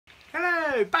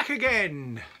Hello, back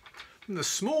again from the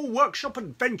small workshop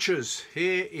adventures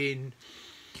here in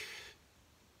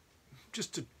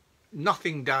just a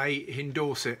nothing day in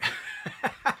Dorset.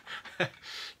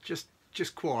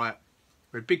 just quiet.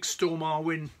 We had a big storm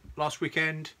Arwen last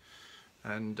weekend,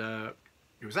 and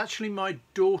it was actually my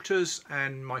daughter's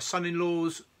and my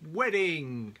son-in-law's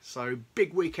wedding, so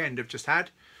big weekend I've just had.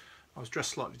 I was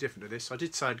dressed slightly different to this. I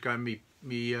did say I'd go in me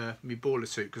boiler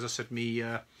suit because I said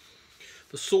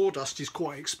the sawdust is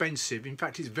quite expensive. In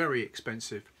fact, it's very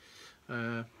expensive.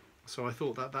 So I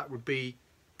thought that would be,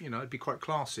 you know, it'd be quite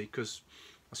classy because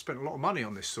I spent a lot of money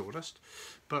on this sawdust.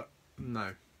 But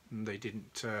no, they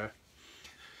didn't.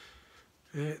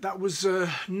 That was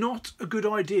not a good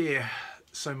idea.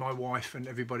 So my wife and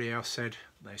everybody else said.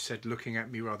 They said, looking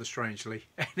at me rather strangely.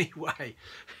 Anyway,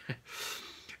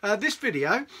 this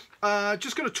video,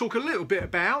 just going to talk a little bit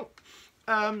about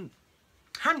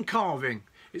hand carving.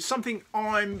 It's something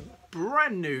I'm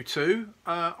brand new to.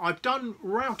 I've done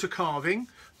router carving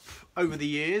over the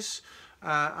years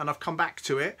and I've come back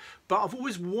to it, but I've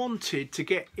always wanted to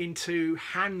get into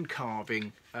hand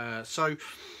carving. So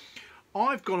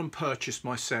I've gone and purchased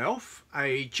myself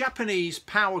a Japanese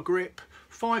power grip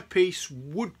 5-piece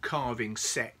wood carving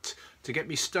set to get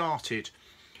me started.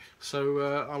 So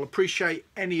I'll appreciate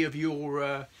any of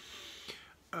your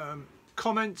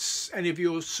comments, any of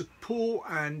your support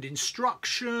and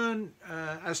instruction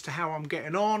as to how I'm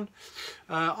getting on.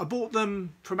 I bought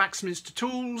them from Axminster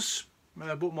Tools.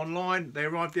 I bought them online. They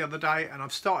arrived the other day and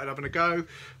I've started having a go.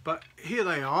 But here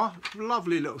they are,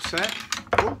 lovely little set.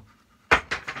 Oh,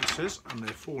 it says, and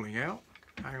they're falling out.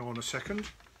 Hang on a second.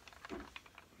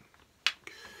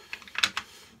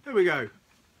 There we go.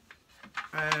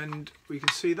 And we can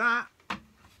see that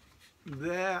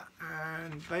there,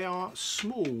 and they are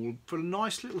small for a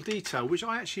nice little detail, which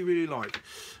I actually really like.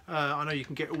 I know you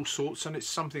can get all sorts, and it's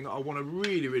something that I want to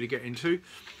really get into.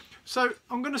 So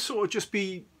I'm going to sort of just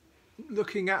be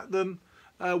looking at them,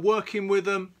 working with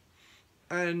them,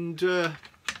 and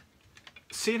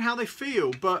seeing how they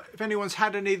feel. But if anyone's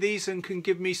had any of these and can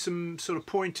give me some sort of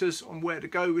pointers on where to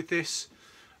go with this,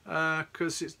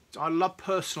 because I love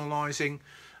personalising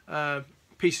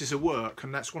pieces of work,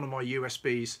 and that's one of my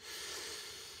USPs,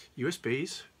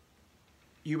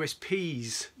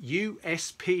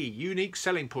 unique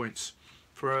selling points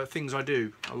for things I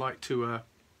do. I like to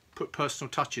put personal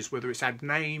touches, whether it's add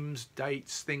names,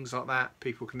 dates, things like that.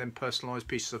 People can then personalise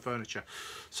pieces of furniture.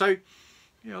 So,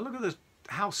 you know, look at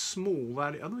how small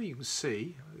that is. I don't know if you can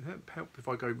see. It'll help if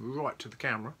I go right to the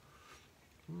camera.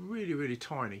 Really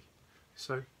tiny.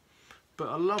 So, but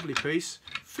a lovely piece.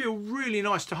 Feel really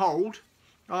nice to hold.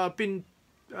 I've been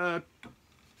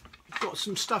got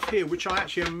some stuff here which I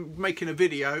actually am making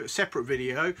a separate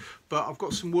video, but I've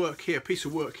got some work here, a piece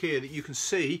of work here that you can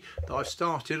see that I've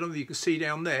started, and you can see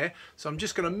down there. So I'm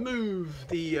just going to move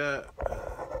the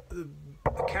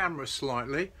camera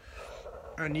slightly,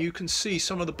 and you can see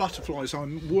some of the butterflies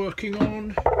I'm working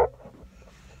on.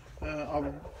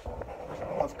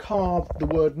 I've carved the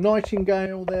word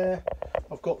nightingale there.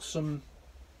 I've got some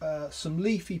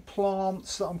leafy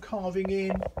plants that I'm carving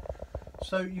in,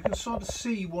 so you can sort of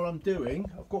see what I'm doing.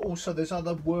 I've got also, there's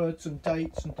other words and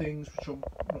dates and things which I'm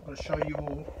not going to show you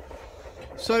all.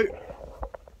 So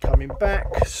coming back,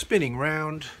 spinning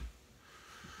round,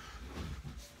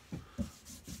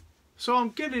 so I'm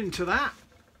getting into that,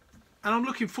 and I'm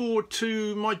looking forward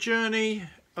to my journey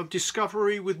of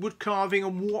discovery with wood carving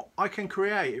and what I can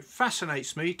create. It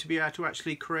fascinates me to be able to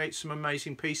actually create some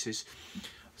amazing pieces.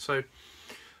 So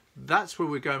that's where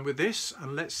we're going with this,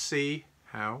 and let's see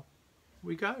how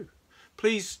we go.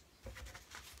 Please,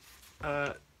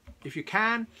 if you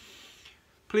can,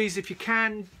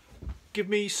 give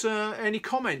me any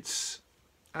comments.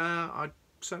 I'd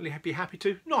certainly be happy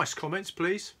to. Nice comments,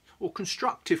 please, or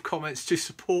constructive comments to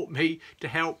support me, to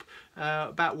help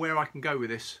about where I can go with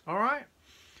this. All right,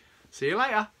 see you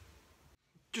later.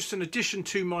 Just in addition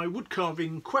to my wood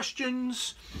carving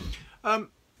questions, I've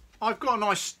got a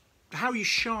nice, how you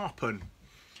sharpen.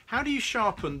 How do you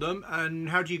sharpen them, and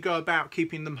how do you go about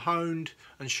keeping them honed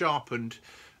and sharpened?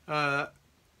 I've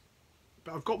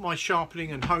got my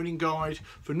sharpening and honing guide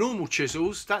for normal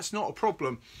chisels. That's not a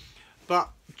problem,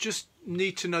 but just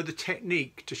need to know the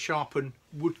technique to sharpen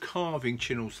wood carving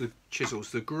chisels,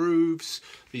 the grooves,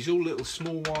 these all little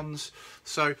small ones.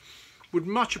 So would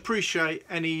much appreciate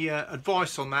any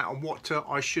advice on that, on what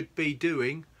I should be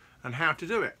doing and how to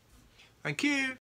do it. Thank you.